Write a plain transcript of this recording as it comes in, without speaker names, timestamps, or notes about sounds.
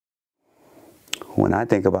when I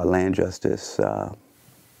think about land justice,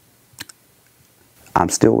 I'm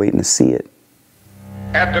still waiting to see it.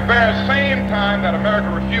 At the very same time that America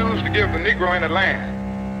refused to give the Negro any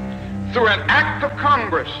land, through an act of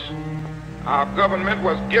Congress, our government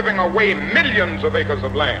was giving away millions of acres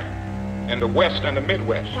of land in the West and the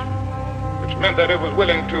Midwest, which meant that it was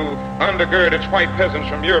willing to undergird its white peasants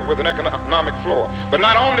from Europe with an economic floor. But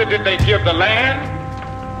not only did they give the land,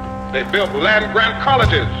 they built land-grant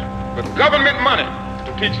colleges with government money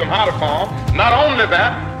to teach them how to farm. Not only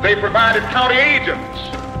that, they provided county agents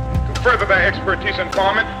to further their expertise in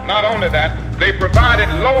farming. Not only that, they provided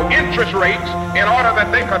low interest rates in order that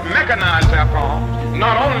they could mechanize their farms.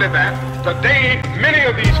 Not only that, today many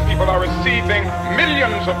of these people are receiving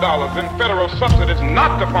millions of dollars in federal subsidies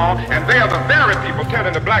not to farm, and they are the very people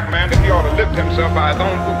telling the black man that he ought to lift himself by his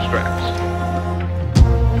own bootstraps.